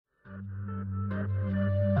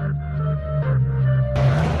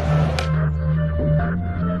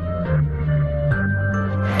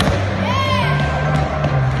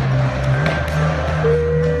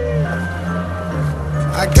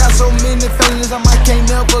I got so many feelings, I can't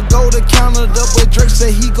never go to Canada. But Drake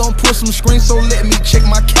said he gon' put some screens, so let me check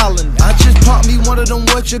my calendar. I just popped me one of them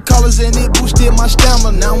whatchamacallits and it boosted my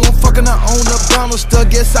stamina. Now I'm fucking her on the banister,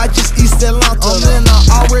 guess I just East Atlanta. Then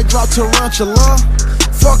I already dropped Tarantula.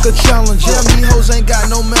 Fuck a challenge, yeah, me hoes ain't got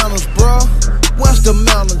no manners, bruh. What's the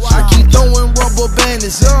manners? I keep throwing rubber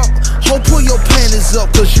bandits up. Ho, pull your panties up,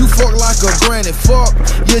 cause you fuck like a granny. Fuck,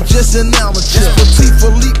 you're just an amateur. Petite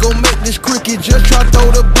Philippe gon' make this cricket, just try throw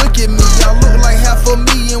the book at me. I look like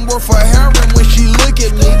 $500,000 worth of heroin when she look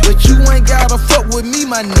at me. But you ain't gotta fuck with me,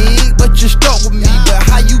 my nigga, but you stuck with me. But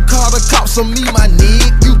how you call the cops on me, my nigga?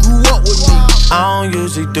 You grew up with me. I don't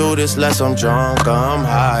usually do this unless I'm drunk or I'm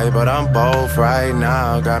high, but I'm both right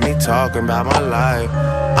now, got me talking about my life.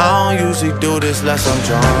 I don't usually do this unless I'm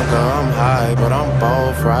drunk or I'm high, but I'm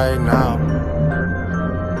both right now.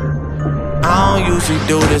 I don't usually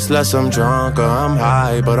do this unless I'm drunk or I'm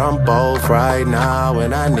high, but I'm both right now,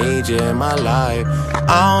 and I need you in my life.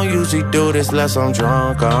 I don't usually do this unless I'm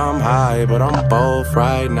drunk or I'm high, but I'm both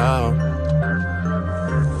right now.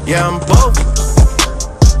 Yeah, I'm both.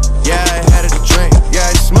 Yeah, I had a drink, yeah,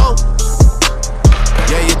 I smoke.